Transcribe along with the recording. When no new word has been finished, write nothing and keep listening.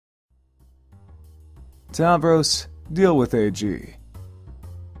Tavros, deal with AG.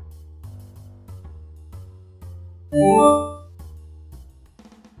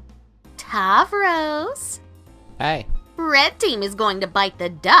 Tavros! Hey. Red team is going to bite the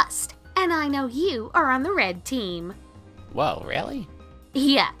dust, and I know you are on the red team. Whoa, really?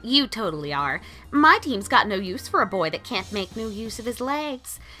 Yeah, you totally are. My team's got no use for a boy that can't make no use of his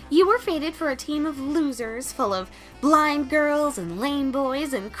legs. You were fated for a team of losers full of blind girls and lame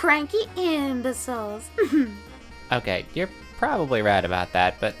boys and cranky imbeciles. Okay, you're probably right about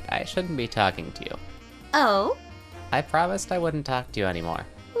that, but I shouldn't be talking to you. Oh? I promised I wouldn't talk to you anymore.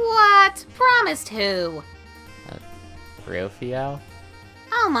 What? Promised who? Rufio?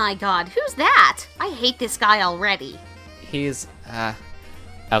 Oh my god, who's that? I hate this guy already. He's,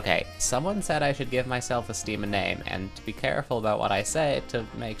 Okay, someone said I should give myself esteem a name, and to be careful about what I say to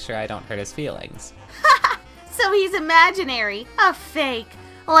make sure I don't hurt his feelings. So he's imaginary, a fake,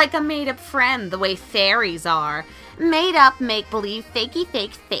 like a made-up friend the way fairies are. Made up, make-believe, fakey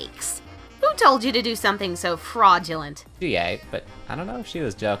fake fakes. Who told you to do something so fraudulent? GA, but I don't know if she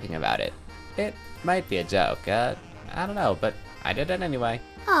was joking about it. It might be a joke, I don't know, but I did it anyway.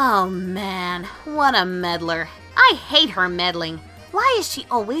 Oh man, what a meddler. I hate her meddling. Why is she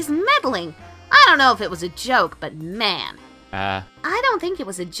always meddling? I don't know if it was a joke, but man. I don't think it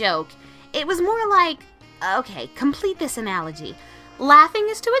was a joke. It was more like, okay, complete this analogy. Laughing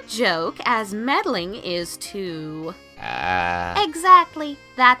is to a joke as meddling is to... Exactly.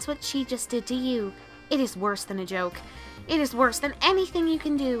 That's what she just did to you. It is worse than a joke. It is worse than anything you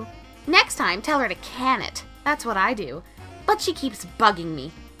can do. Next time, tell her to can it. That's what I do. But she keeps bugging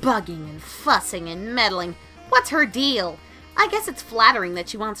me. Bugging and fussing and meddling. What's her deal? I guess it's flattering that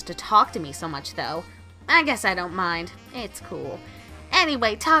she wants to talk to me so much, though. I guess I don't mind. It's cool.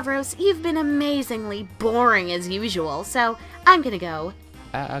 Anyway, Tavros, you've been amazingly boring as usual, so I'm gonna go.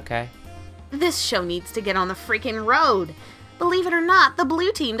 Okay. This show needs to get on the freaking road. Believe it or not, the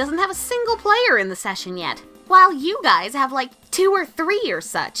blue team doesn't have a single player in the session yet, while you guys have like 2 or 3 or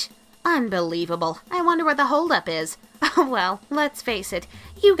such. Unbelievable. I wonder what the holdup is. Oh well, let's face it,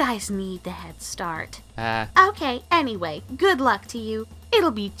 you guys need the head start. Okay, anyway, good luck to you.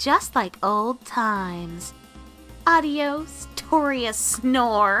 It'll be just like old times. Adios, Toria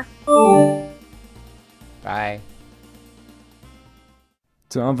Snore. Bye.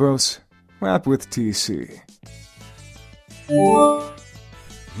 Tavros, rap with TC.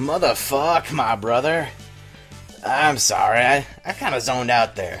 Motherfuck, my brother. I'm sorry, I kinda zoned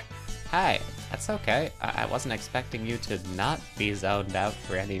out there. Hi. That's okay. I wasn't expecting you to not be zoned out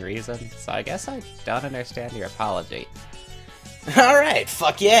for any reason, so I guess I don't understand your apology. Alright,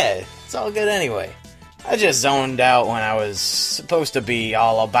 fuck yeah. It's all good anyway. I just zoned out when I was supposed to be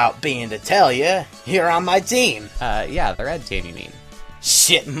all about being to tell ya, you're on my team. Yeah, the red team, you mean?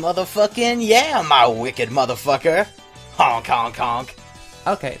 Shit, motherfucking yeah, my wicked motherfucker. Honk, honk, honk.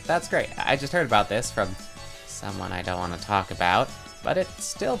 Okay, that's great. I just heard about this from someone I don't want to talk about, but it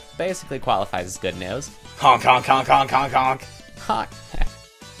still basically qualifies as good news. Honk, honk, honk, honk, honk, honk. Honk.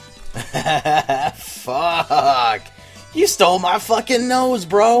 Fuck. You stole my fucking nose,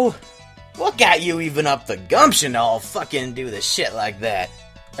 bro. What got you even up the gumption to all fucking do the shit like that?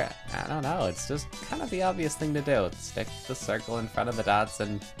 I don't know, it's just kind of the obvious thing to do. Stick the circle in front of the dots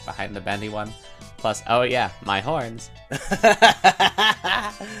and behind the bendy one. Plus, oh yeah, my horns.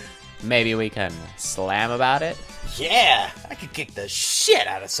 Maybe we can slam about it? Yeah, I could kick the shit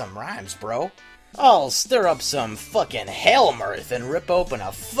out of some rhymes, bro. I'll stir up some fucking hell mirth and rip open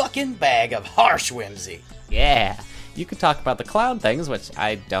a fucking bag of harsh whimsy. Yeah, you could talk about the clown things, which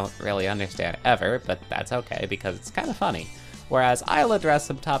I don't really understand ever, but that's okay because it's kind of funny. Whereas I'll address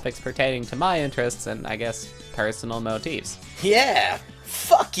some topics pertaining to my interests and, I guess, personal motifs. Yeah,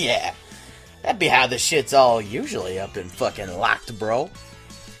 fuck yeah. That'd be how the shit's all usually up and fucking locked, bro.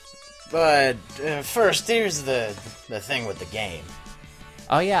 But first, here's the thing with the game.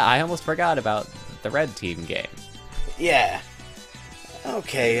 Oh yeah, I almost forgot about the red team game. Yeah.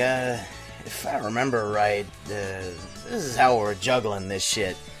 Okay, if I remember right, this is how we're juggling this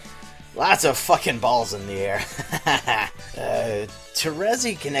shit. Lots of fucking balls in the air.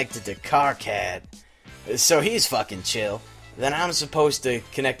 Terezi connected to Carcat, so he's fucking chill. Then I'm supposed to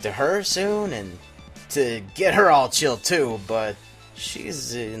connect to her soon, and to get her all chill too, but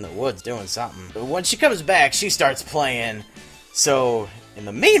she's in the woods doing something. When she comes back, she starts playing, so in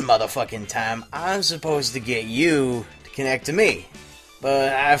the mean motherfucking time, I'm supposed to get you to connect to me.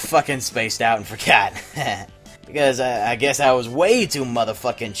 But I fucking spaced out and forgot. Because I guess I was way too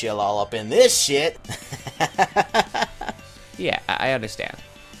motherfucking chill all up in this shit. Yeah, I understand.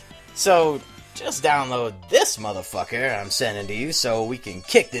 So, just download this motherfucker I'm sending to you so we can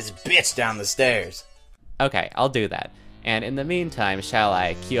kick this bitch down the stairs. Okay, I'll do that. And in the meantime, shall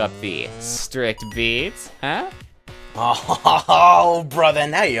I cue up the strict beats, huh? Oh, brother,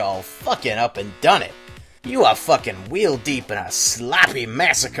 now you're all fucking up and done it. You are fucking wheel deep in a sloppy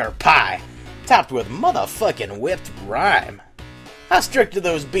massacre pie, topped with motherfucking whipped rhyme. How strict are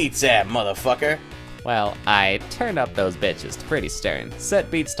those beats at, motherfucker? Well, I turned up those bitches to pretty stern,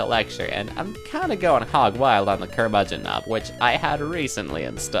 set beats to lecture, and I'm kinda going hog wild on the curmudgeon knob, which I had recently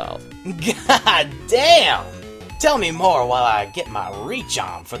installed. God damn! Tell me more while I get my reach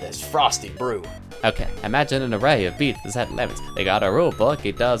on for this frosty brew. Okay, imagine an array of beats that set limits. They got a rule book,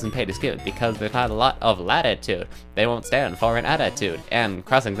 it doesn't pay to skip it because there's not a lot of latitude. They won't stand for an attitude, and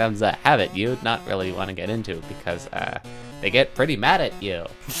crossing them's a habit you'd not really want to get into because, they get pretty mad at you.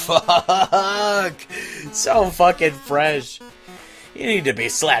 Fuck! So fucking fresh. You need to be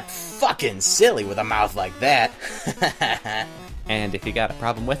slapped fucking silly with a mouth like that. And if you got a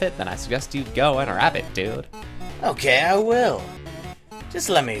problem with it, then I suggest you go and wrap it, dude. Okay, I will. Just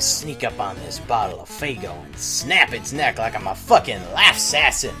let me sneak up on this bottle of Fago and snap its neck like I'm a fucking laugh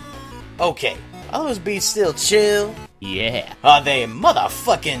assassin. Okay, are those beats still chill? Yeah. Are they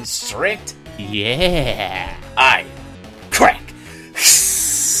motherfucking strict? Yeah. Aye. Crack.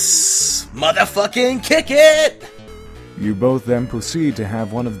 Motherfucking kick it! You both then proceed to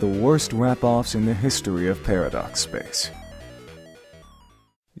have one of the worst rap-offs in the history of Paradox Space.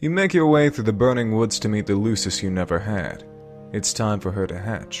 You make your way through the burning woods to meet the Lucis you never had. It's time for her to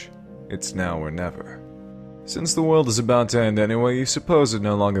hatch. It's now or never. Since the world is about to end anyway, you suppose it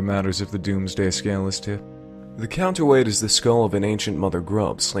no longer matters if the doomsday scale is tipped. The counterweight is the skull of an ancient mother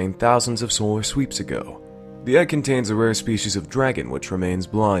grub slain thousands of solar sweeps ago. The egg contains a rare species of dragon which remains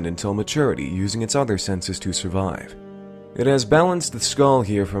blind until maturity, using its other senses to survive. It has balanced the skull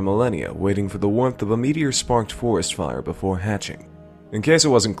here for millennia, waiting for the warmth of a meteor-sparked forest fire before hatching. In case it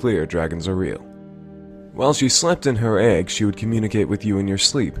wasn't clear, dragons are real. While she slept in her egg, she would communicate with you in your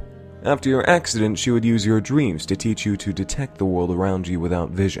sleep. After your accident, she would use your dreams to teach you to detect the world around you without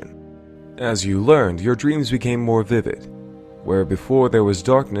vision. As you learned, your dreams became more vivid. Where before there was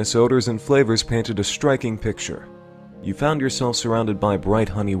darkness, odors and flavors painted a striking picture. You found yourself surrounded by bright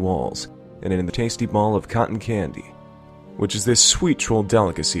honey walls, and in the tasty ball of cotton candy, which is this sweet troll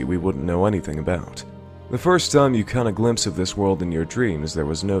delicacy we wouldn't know anything about. The first time you caught a glimpse of this world in your dreams, there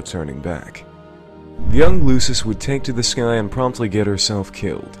was no turning back. The young Lucis would take to the sky and promptly get herself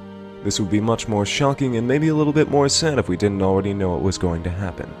killed. This would be much more shocking and maybe a little bit more sad if we didn't already know it was going to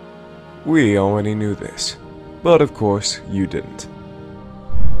happen. We already knew this, but of course, you didn't.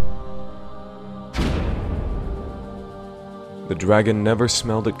 The dragon never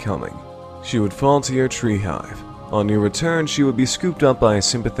smelled it coming. She would fall to your tree hive. On your return, she would be scooped up by a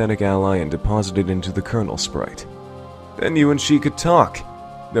sympathetic ally and deposited into the kernel sprite. Then you and she could talk.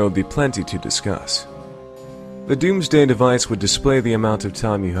 There would be plenty to discuss. The Doomsday device would display the amount of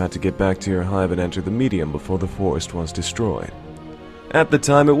time you had to get back to your hive and enter the medium before the forest was destroyed. At the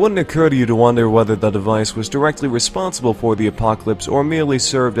time, it wouldn't occur to you to wonder whether the device was directly responsible for the apocalypse or merely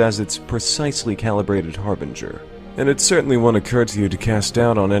served as its precisely calibrated harbinger. And it certainly wouldn't occur to you to cast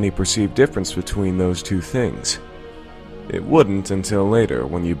doubt on any perceived difference between those two things. It wouldn't until later,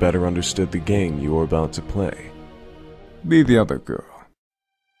 when you better understood the game you were about to play. Be the other girl.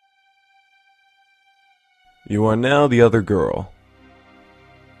 You are now the other girl.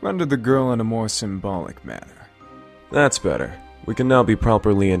 Render the girl in a more symbolic manner. That's better. We can now be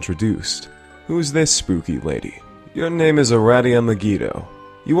properly introduced. Who's this spooky lady? Your name is Aradia Megiddo.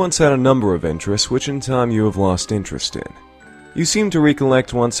 You once had a number of interests, which in time you have lost interest in. You seem to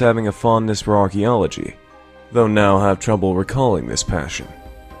recollect once having a fondness for archaeology, though now have trouble recalling this passion.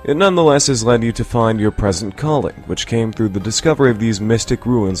 It nonetheless has led you to find your present calling, which came through the discovery of these mystic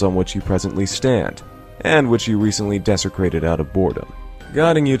ruins on which you presently stand, and which you recently desecrated out of boredom.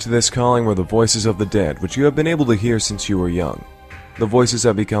 Guiding you to this calling were the voices of the dead, which you have been able to hear since you were young. The voices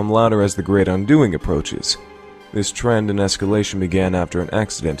have become louder as the Great Undoing approaches. This trend and escalation began after an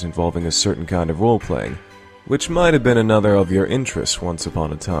accident involving a certain kind of role-playing, which might have been another of your interests once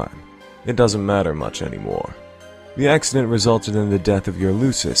upon a time. It doesn't matter much anymore. The accident resulted in the death of your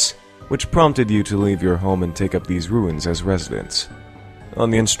Lucis, which prompted you to leave your home and take up these ruins as residence. On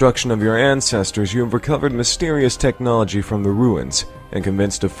the instruction of your ancestors, you have recovered mysterious technology from the ruins, and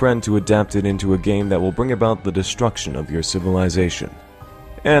convinced a friend to adapt it into a game that will bring about the destruction of your civilization.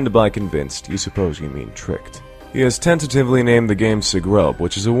 And by convinced, you suppose you mean tricked. He has tentatively named the game Sigrub,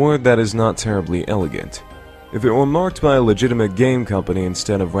 which is a word that is not terribly elegant. If it were marked by a legitimate game company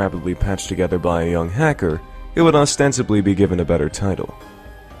instead of rapidly patched together by a young hacker, it would ostensibly be given a better title.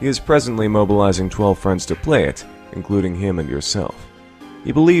 He is presently mobilizing 12 friends to play it, including him and yourself.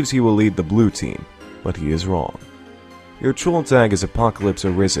 He believes he will lead the blue team, but he is wrong. Your troll tag is Apocalypse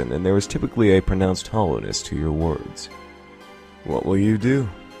Arisen, and there is typically a pronounced hollowness to your words. What will you do?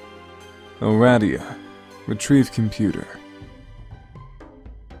 Aradia. Retrieve computer.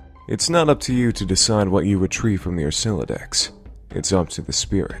 It's not up to you to decide what you retrieve from your Sylladex. It's up to the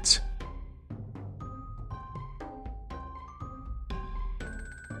spirits.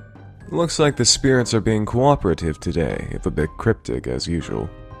 Looks like the spirits are being cooperative today, if a bit cryptic as usual.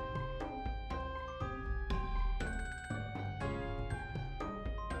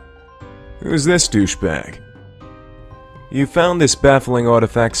 Who's this douchebag? You found this baffling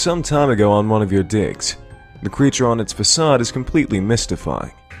artifact some time ago on one of your digs. The creature on its facade is completely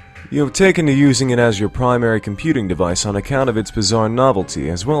mystifying. You have taken to using it as your primary computing device on account of its bizarre novelty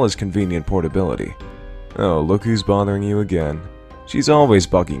as well as convenient portability. Oh, look who's bothering you again. She's always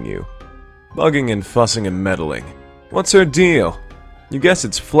bugging you. Bugging and fussing and meddling. What's her deal? You guess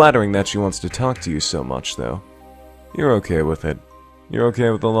it's flattering that she wants to talk to you so much, though. You're okay with it. You're okay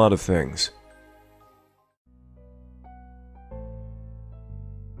with a lot of things.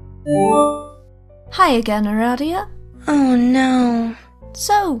 Hi again, Aradia. Oh no.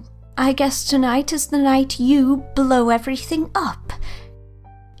 So, I guess tonight is the night you blow everything up.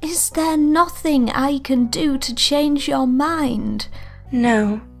 Is there nothing I can do to change your mind?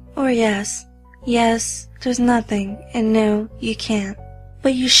 No. Or yes. Yes, there's nothing, and no, you can't.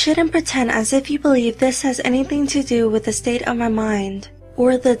 But you shouldn't pretend as if you believe this has anything to do with the state of my mind,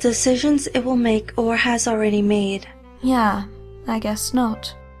 or the decisions it will make or has already made. Yeah, I guess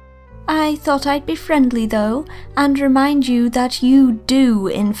not. I thought I'd be friendly, though, and remind you that you do,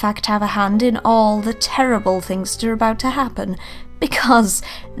 in fact, have a hand in all the terrible things that are about to happen, because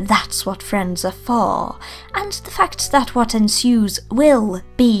that's what friends are for. And the fact that what ensues will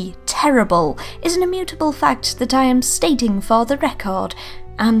be terrible is an immutable fact that I am stating for the record,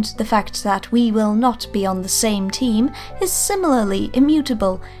 and the fact that we will not be on the same team is similarly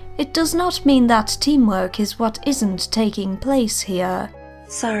immutable. It does not mean that teamwork is what isn't taking place here.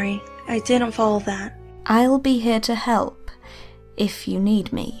 Sorry, I didn't follow that. I'll be here to help, if you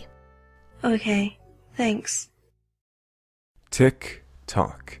need me. Okay, thanks. Tick,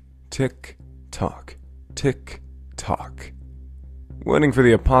 tock, tick, tock, tick, tock. Waiting for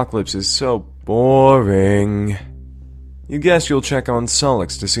the apocalypse is so boring. You guess you'll check on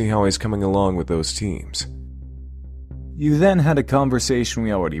Solix to see how he's coming along with those teams. You then had a conversation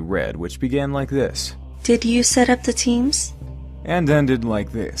we already read, which began like this. Did you set up the teams? And ended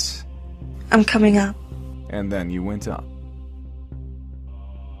like this. I'm coming up. And then you went up.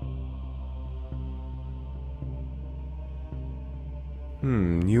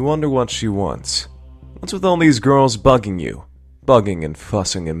 You wonder what she wants. What's with all these girls bugging you? Bugging and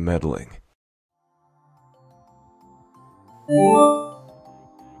fussing and meddling.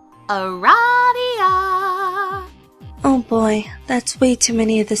 Aradia! Oh boy, that's way too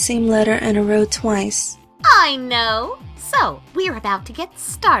many of the same letter in a row twice. I know. So, we're about to get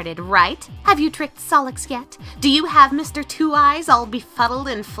started, right? Have you tricked Solix yet? Do you have Mr. Two Eyes all befuddled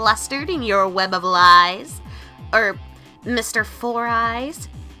and flustered in your web of lies? Or Mr. Four Eyes?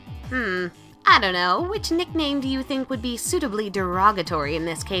 I don't know. Which nickname do you think would be suitably derogatory in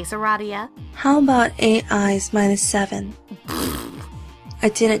this case, Aradia? How about 8 eyes minus 7? I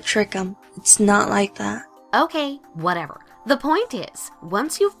didn't trick him. It's not like that. Okay, whatever. The point is,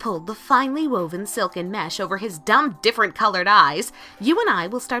 once you've pulled the finely woven silken mesh over his dumb different colored eyes, you and I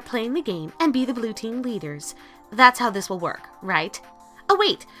will start playing the game and be the blue team leaders. That's how this will work, right? Oh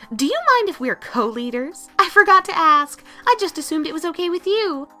wait, do you mind if we're co-leaders? I forgot to ask. I just assumed it was okay with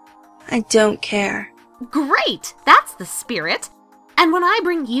you. I don't care. Great! That's the spirit! And when I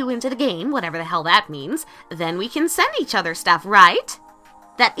bring you into the game, whatever the hell that means, then we can send each other stuff, right?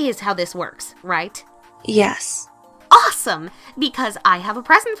 That is how this works, right? Yes. Awesome! Because I have a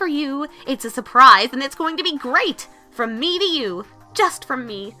present for you. It's a surprise and it's going to be great! From me to you. Just from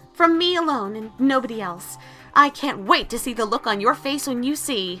me alone and nobody else. I can't wait to see the look on your face when you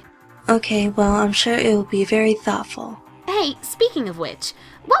see. Okay, well, I'm sure it will be very thoughtful. Hey, speaking of which,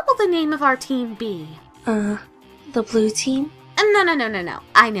 what will the name of our team be? The blue team? No.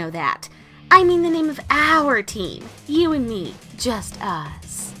 I know that. I mean the name of our team. You and me. Just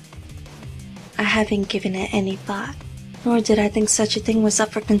us. I haven't given it any thought, nor did I think such a thing was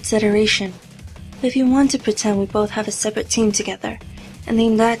up for consideration. But if you want to pretend we both have a separate team together, and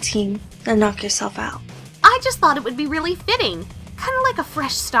name that team, then knock yourself out. I just thought it would be really fitting. Kind of like a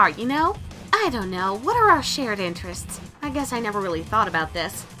fresh start, you know? I don't know. What are our shared interests? I guess I never really thought about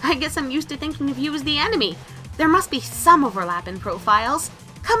this. I guess I'm used to thinking of you as the enemy. There must be some overlap in profiles.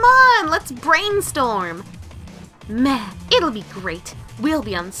 Come on, let's brainstorm. Man, it'll be great. We'll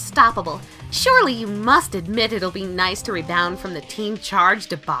be unstoppable. Surely you must admit it'll be nice to rebound from the team charge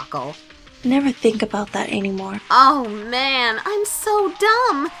debacle. Never think about that anymore. Oh man, I'm so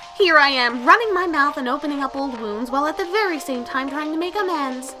dumb. Here I am, running my mouth and opening up old wounds while at the very same time trying to make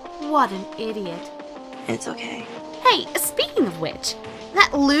amends. What an idiot. It's okay. Hey, speaking of which,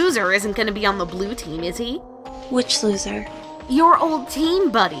 that loser isn't gonna be on the blue team, is he? Which loser? Your old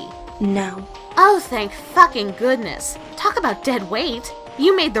team buddy. No. Oh, thank fucking goodness. Talk about dead weight.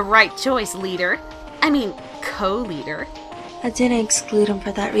 You made the right choice, leader. I mean, co-leader. I didn't exclude him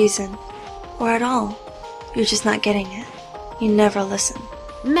for that reason. Or at all. You're just not getting it. You never listen.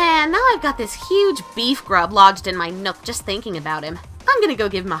 Man, now I've got this huge beef grub lodged in my nook just thinking about him. I'm gonna go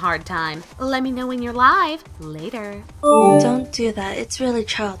give him a hard time. Let me know when you're live. Later. Don't do that. It's really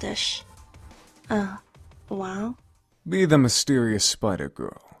childish. Wow. Be the mysterious spider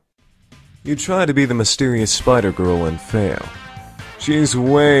girl. You try to be the mysterious spider girl and fail. She's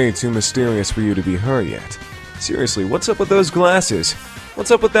way too mysterious for you to be her yet. Seriously, what's up with those glasses? What's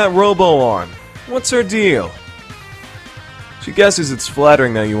up with that robo-arm? What's her deal? She guesses it's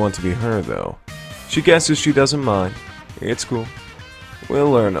flattering that you want to be her, though. She guesses she doesn't mind. It's cool. We'll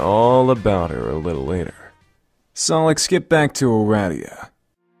learn all about her a little later. Solix, get back to Aradia.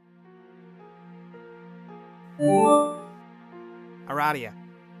 Aradia,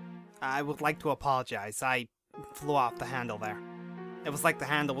 I would like to apologize. I flew off the handle there. It was like the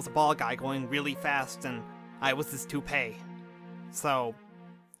handle was a ball guy going really fast and I was his toupee. So,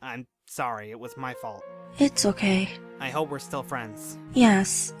 I'm sorry, it was my fault. It's okay. I hope we're still friends.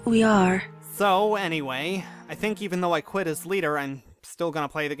 Yes, we are. So, anyway, I think even though I quit as leader, I'm still gonna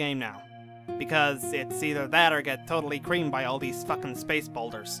play the game now. Because it's either that or get totally creamed by all these fucking space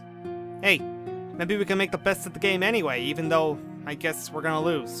boulders. Hey, maybe we can make the best of the game anyway, even though I guess we're gonna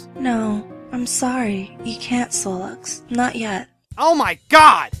lose. No, I'm sorry. You can't, Solux. Not yet. Oh my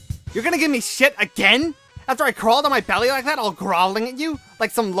god! You're gonna give me shit again? After I crawled on my belly like that, all groveling at you?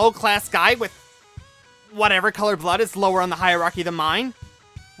 Like some low-class guy with whatever color blood is lower on the hierarchy than mine?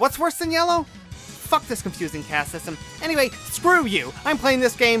 What's worse than yellow? Fuck this confusing caste system. Anyway, screw you! I'm playing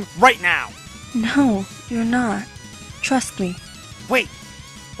this game right now! No, you're not. Trust me. Wait,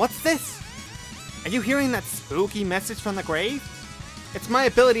 what's this? Are you hearing that spooky message from the grave? It's my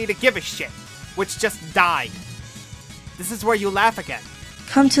ability to give a shit, which just died. This is where you laugh again.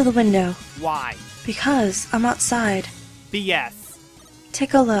 Come to the window. Why? Because I'm outside. BS.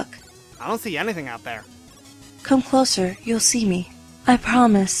 Take a look. I don't see anything out there. Come closer, you'll see me. I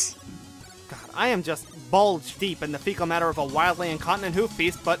promise. God, I am just bulged deep in the fecal matter of a wildly incontinent hoof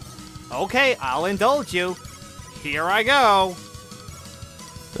beast, but okay, I'll indulge you. Here I go.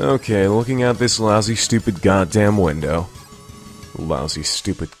 Okay, looking out this lousy, stupid goddamn window. Lousy,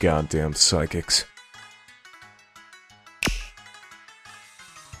 stupid goddamn psychics.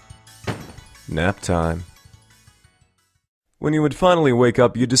 Nap time. When you would finally wake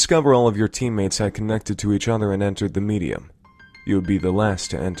up, you'd discover all of your teammates had connected to each other and entered the medium. You would be the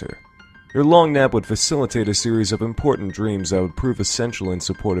last to enter. Your long nap would facilitate a series of important dreams that would prove essential in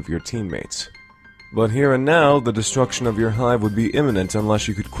support of your teammates. But here and now, the destruction of your hive would be imminent unless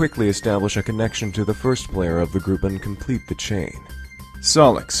you could quickly establish a connection to the first player of the group and complete the chain.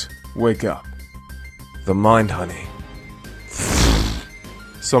 Solix, wake up. The mind honey.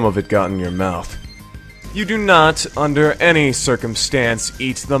 Some of it got in your mouth. You do not, under any circumstance,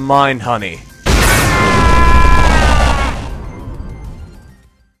 eat the mind honey.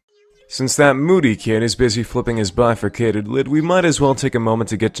 Since that moody kid is busy flipping his bifurcated lid, we might as well take a moment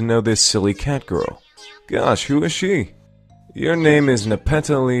to get to know this silly cat girl. Gosh, who is she? Your name is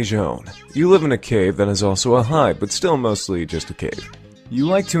Nepeta Legion. You live in a cave that is also a hive, but still mostly just a cave. You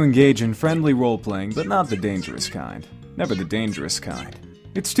like to engage in friendly role-playing, but not the dangerous kind. Never the dangerous kind.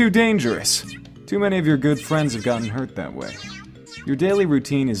 It's too dangerous. Too many of your good friends have gotten hurt that way. Your daily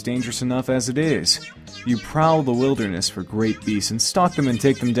routine is dangerous enough as it is. You prowl the wilderness for great beasts and stalk them and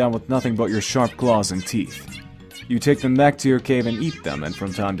take them down with nothing but your sharp claws and teeth. You take them back to your cave and eat them, and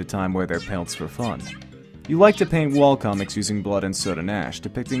from time to time wear their pelts for fun. You like to paint wall comics using blood and soot and ash,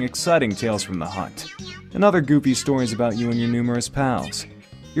 depicting exciting tales from the hunt, and other goofy stories about you and your numerous pals.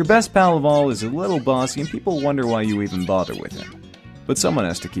 Your best pal of all is a little bossy, and people wonder why you even bother with him. But someone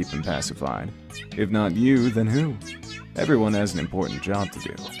has to keep him pacified. If not you, then who? Everyone has an important job to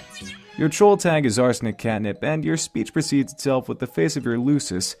do. Your troll tag is Arsenic Catnip, and your speech precedes itself with the face of your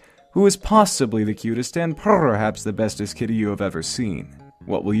Lucis, who is possibly the cutest and perhaps the bestest kitty you have ever seen.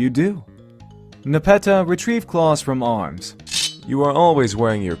 What will you do? Nepeta, retrieve claws from arms. You are always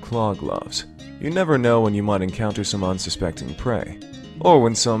wearing your claw gloves. You never know when you might encounter some unsuspecting prey, or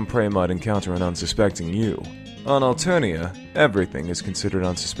when some prey might encounter an unsuspecting you. On Alternia, everything is considered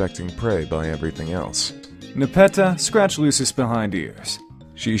unsuspecting prey by everything else. Nepeta, scratch Lucis behind ears.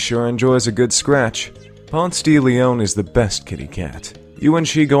 She sure enjoys a good scratch. Ponce de Leon is the best kitty cat. You and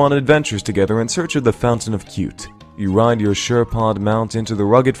she go on adventures together in search of the Fountain of Cute. You ride your Sherpod mount into the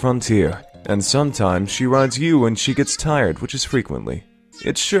rugged frontier, and sometimes she rides you when she gets tired, which is frequently.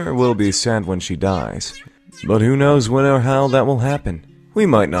 It sure will be sad when she dies, but who knows when or how that will happen. We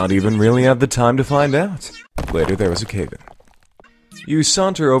might not even really have the time to find out. Later there was a cave-in. You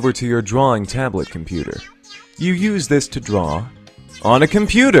saunter over to your drawing tablet computer. You use this to draw on a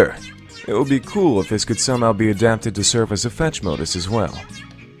computer! It would be cool if this could somehow be adapted to serve as a fetch modus as well.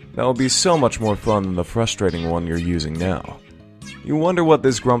 That would be so much more fun than the frustrating one you're using now. You wonder what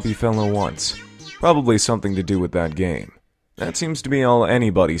this grumpy fellow wants. Probably something to do with that game. That seems to be all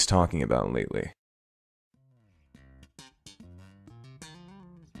anybody's talking about lately.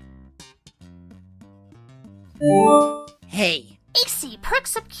 Hey. Ixie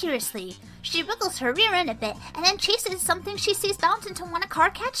perks up curiously. She wiggles her rear end a bit and then chases something she sees bounce into one of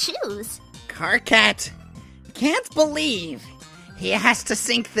Carcat's shoes. Carcat can't believe he has to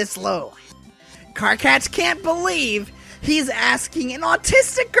sink this low. Carcat can't believe he's asking an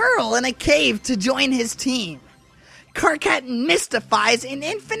autistic girl in a cave to join his team. Carcat mystifies in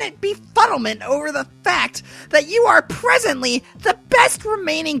infinite befuddlement over the fact that you are presently the best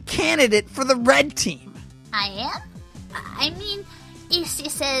remaining candidate for the red team. I am? I mean, Ixie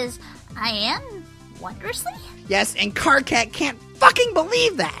says I am? Wondrously? Yes, and Carcat can't fucking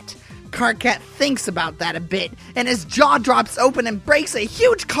believe that. Carcat thinks about that a bit, and his jaw drops open and breaks a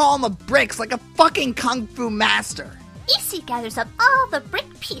huge column of bricks like a fucking kung fu master. Ixie gathers up all the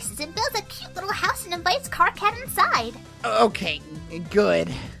brick pieces and builds a cute little house and invites Carcat inside. Okay, good.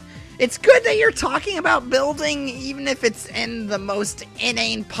 It's good that you're talking about building, even if it's in the most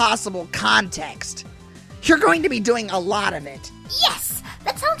inane possible context. You're going to be doing a lot of it. Yes!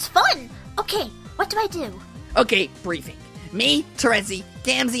 That sounds fun! Okay, what do I do? Okay, briefing. Me, Terezi,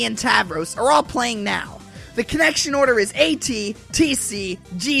 Gamzee, and Tavros are all playing now. The connection order is AT, TC,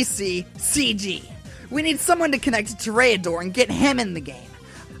 GC, CG. We need someone to connect to Toreador and get him in the game.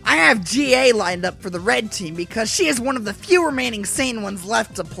 I have GA lined up for the red team because she is one of the few remaining sane ones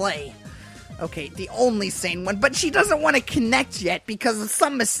left to play. Okay, the only sane one, but she doesn't want to connect yet because of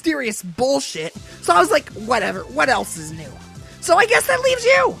some mysterious bullshit. So I was like, whatever, what else is new? So I guess that leaves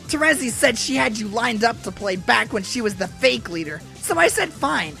you! Terezi said she had you lined up to play back when she was the fake leader, so I said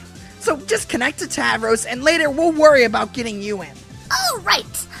fine. So just connect to Tavros, and later we'll worry about getting you in. Oh,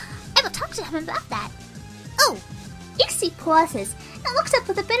 right! I will talk to him about that. Oh, Ixie pauses and looks up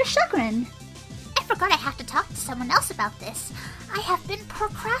with a bit of chagrin. I forgot I have to talk to someone else about this. I have been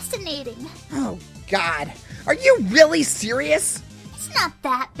procrastinating. Oh, God. Are you really serious? It's not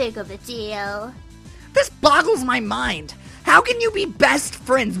that big of a deal. This boggles my mind. How can you be best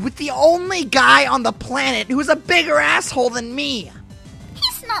friends with the only guy on the planet who's a bigger asshole than me?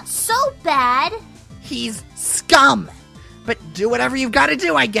 He's not so bad. He's scum. But do whatever you've got to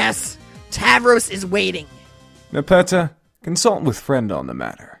do, I guess. Tavros is waiting. Nepeta, consult with friend on the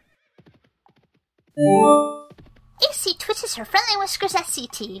matter. Ixie twitches her friendly whiskers at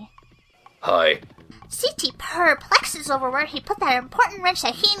CT. Hi. CT perplexes over where he put that important wrench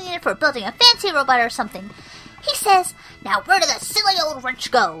that he needed for building a fancy robot or something. He says, "Now where did that silly old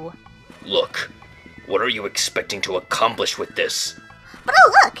wrench go?" Look, what are you expecting to accomplish with this? But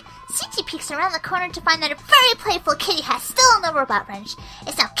oh look! CT peeks around the corner to find that a very playful kitty has stolen the robot wrench.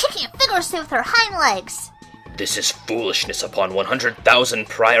 It's now kicking it vigorously with her hind legs. This is foolishness upon 100,000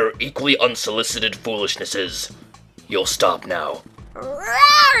 prior equally unsolicited foolishnesses. You'll stop now.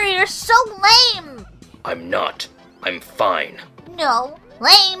 Rawr, you're so lame! I'm not. I'm fine. No,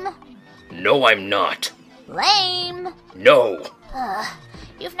 lame. No, I'm not. Lame. No.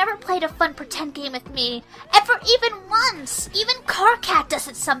 You've never played a fun pretend game with me. Ever, even once. Even Carcat does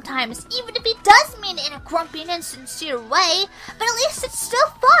it sometimes, even if he does mean it in a grumpy and insincere way. But at least it's still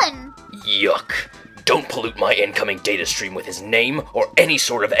fun. Yuck. Don't pollute my incoming data stream with his name or any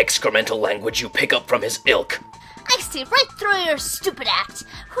sort of excremental language you pick up from his ilk. I see right through your stupid act.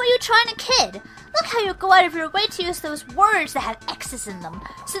 Who are you trying to kid? Look how you go out of your way to use those words that have X's in them,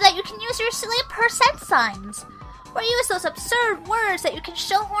 so that you can use your silly percent signs. Or use those absurd words that you can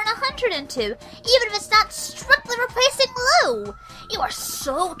shoehorn 100 into, even if it's not strictly replacing Lou. You are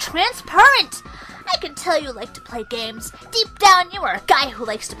so transparent. I can tell you like to play games. Deep down, you are a guy who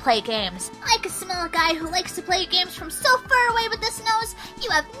likes to play games. I can smell a guy who likes to play games from so far away with this nose, you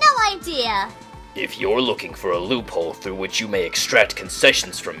have no idea. If you're looking for a loophole through which you may extract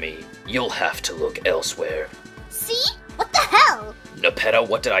concessions from me, you'll have to look elsewhere. See? What the hell? Nepeta,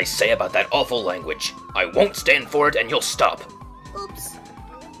 what did I say about that awful language? I won't stand for it, and you'll stop. Oops.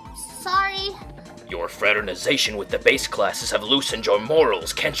 Sorry. Your fraternization with the base classes have loosened your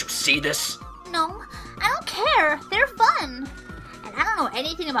morals. Can't you see this? No, I don't care. They're fun. And I don't know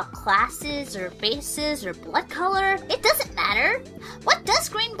anything about classes or bases or blood color. It doesn't matter. What does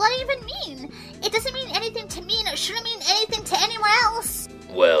green blood even mean? It doesn't mean anything to me, and it shouldn't mean anything to anyone else.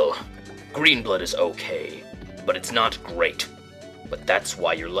 Well, green blood is okay, but it's not great. But that's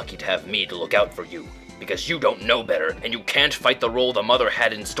why you're lucky to have me to look out for you, because you don't know better, and you can't fight the role the mother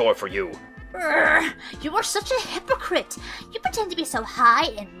had in store for you. You are such a hypocrite. You pretend to be so high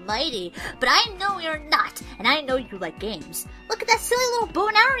and mighty, but I know you're not, and I know you like games. Look at that silly little bow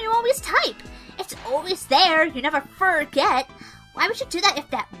and arrow you always type. It's always there, you never forget. Why would you do that if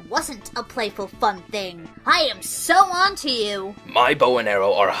that wasn't a playful, fun thing? I am so onto you. My bow and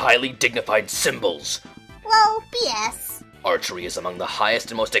arrow are highly dignified symbols. Well, BS. Archery is among the highest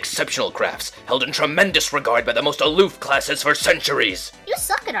and most exceptional crafts, held in tremendous regard by the most aloof classes for centuries. You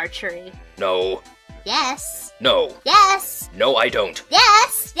suck at archery. No. Yes. No. Yes. No, I don't.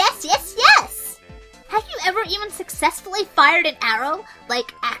 Yes. Yes, yes, yes. Have you ever even successfully fired an arrow?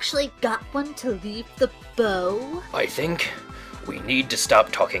 Like, actually got one to leave the bow? I think we need to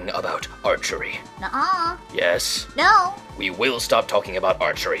stop talking about archery. Nuh-uh. Yes. No. We will stop talking about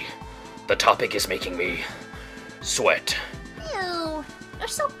archery. The topic is making me sweat. Ew. You're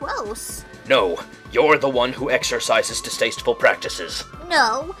so gross. No, you're the one who exercises distasteful practices.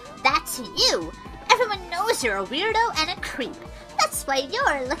 No, that's you. Everyone knows you're a weirdo and a creep. That's why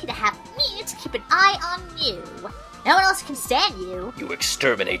you're lucky to have me to keep an eye on you. No one else can stand you. You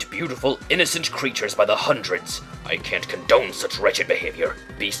exterminate beautiful, innocent creatures by the hundreds. I can't condone such wretched behavior.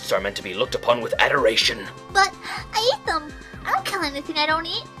 Beasts are meant to be looked upon with adoration. But I eat them. I don't kill anything I don't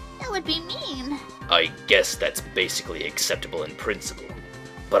eat. That would be mean. I guess that's basically acceptable in principle.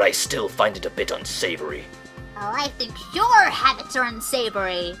 But I still find it a bit unsavory. Oh, I think your habits are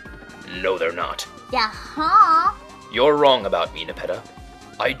unsavory. No, they're not. Yeah-huh. You're wrong about me, Nepeta.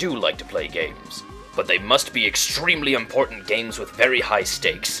 I do like to play games, but they must be extremely important games with very high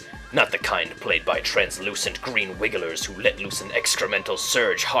stakes, not the kind played by translucent green wigglers who let loose an excremental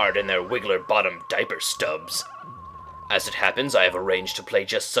surge hard in their wiggler-bottomed diaper stubs. As it happens, I have arranged to play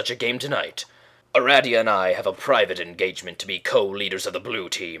just such a game tonight. Aradia and I have a private engagement to be co-leaders of the blue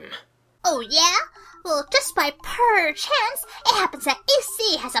team. Oh, yeah? Well, just by pure chance, it happens that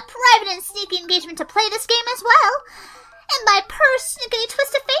AC has a private and sneaky engagement to play this game as well. And by pure snickety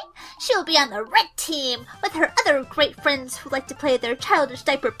twist of fate, she'll be on the red team with her other great friends who like to play their childish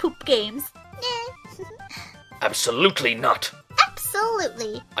diaper poop games. Absolutely not.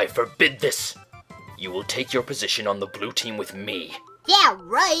 Absolutely. I forbid this. You will take your position on the blue team with me. Yeah,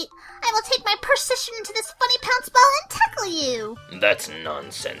 right. I will take my position into this funny pounce ball and tackle you. That's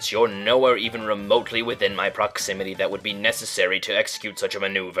nonsense. You're nowhere even remotely within my proximity that would be necessary to execute such a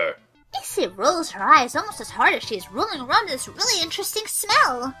maneuver. AC rolls her eyes almost as hard as she is rolling around in this really interesting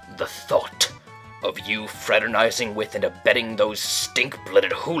smell. The thought of you fraternizing with and abetting those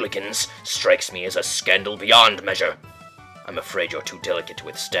stink-blooded hooligans strikes me as a scandal beyond measure. I'm afraid you're too delicate to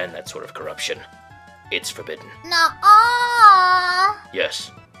withstand that sort of corruption. It's forbidden. Nuh-uh.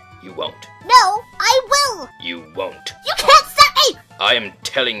 Yes, you won't. No, I will. You won't. You can't stop me! I am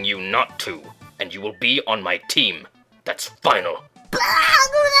telling you not to, and you will be on my team. That's final.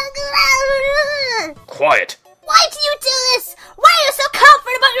 Quiet. Why do you do this? Why are you so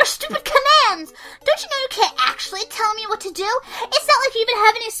confident about your stupid commands? Don't you know you can't actually tell me what to do? It's not like you even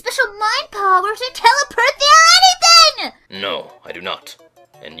have any special mind powers or telepathy or anything! No, I do not.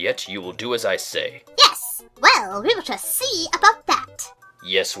 And yet you will do as I say. Yes. Well, we will just see about that.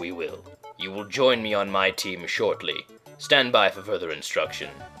 Yes, we will. You will join me on my team shortly. Stand by for further instruction.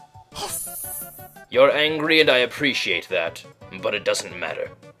 Yes. You're angry and I appreciate that, but it doesn't matter.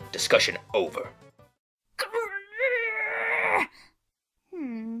 Discussion over.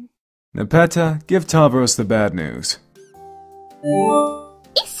 Nepeta, give Tavros the bad news.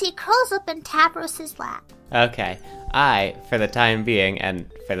 AC curls up in Tavros's lap. Okay, for the time being, and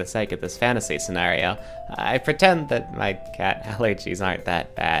for the sake of this fantasy scenario, I pretend that my cat allergies aren't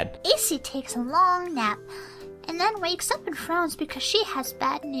that bad. AC takes a long nap, and then wakes up and frowns because she has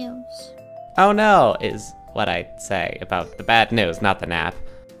bad news. Oh no, is what I say about the bad news, not the nap.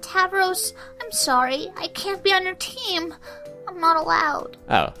 Tavros, I'm sorry, I can't be on your team. I'm not allowed.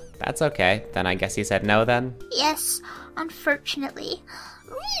 Oh, that's okay. Then I guess you said no then? Yes, unfortunately.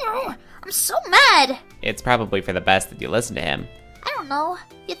 I'm so mad! It's probably for the best that you listen to him. I don't know.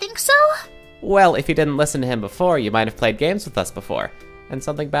 You think so? Well, if you didn't listen to him before, you might have played games with us before, and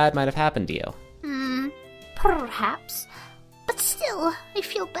something bad might have happened to you. Perhaps. But still, I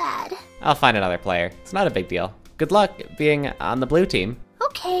feel bad. I'll find another player. It's not a big deal. Good luck being on the blue team.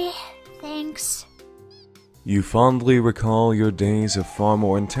 Okay, thanks. You fondly recall your days of far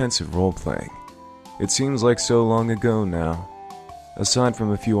more intensive role-playing. It seems like so long ago now. Aside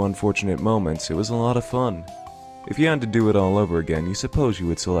from a few unfortunate moments, it was a lot of fun. If you had to do it all over again, you suppose you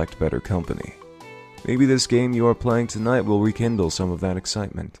would select better company. Maybe this game you are playing tonight will rekindle some of that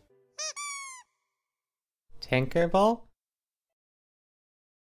excitement. Tinkerbell?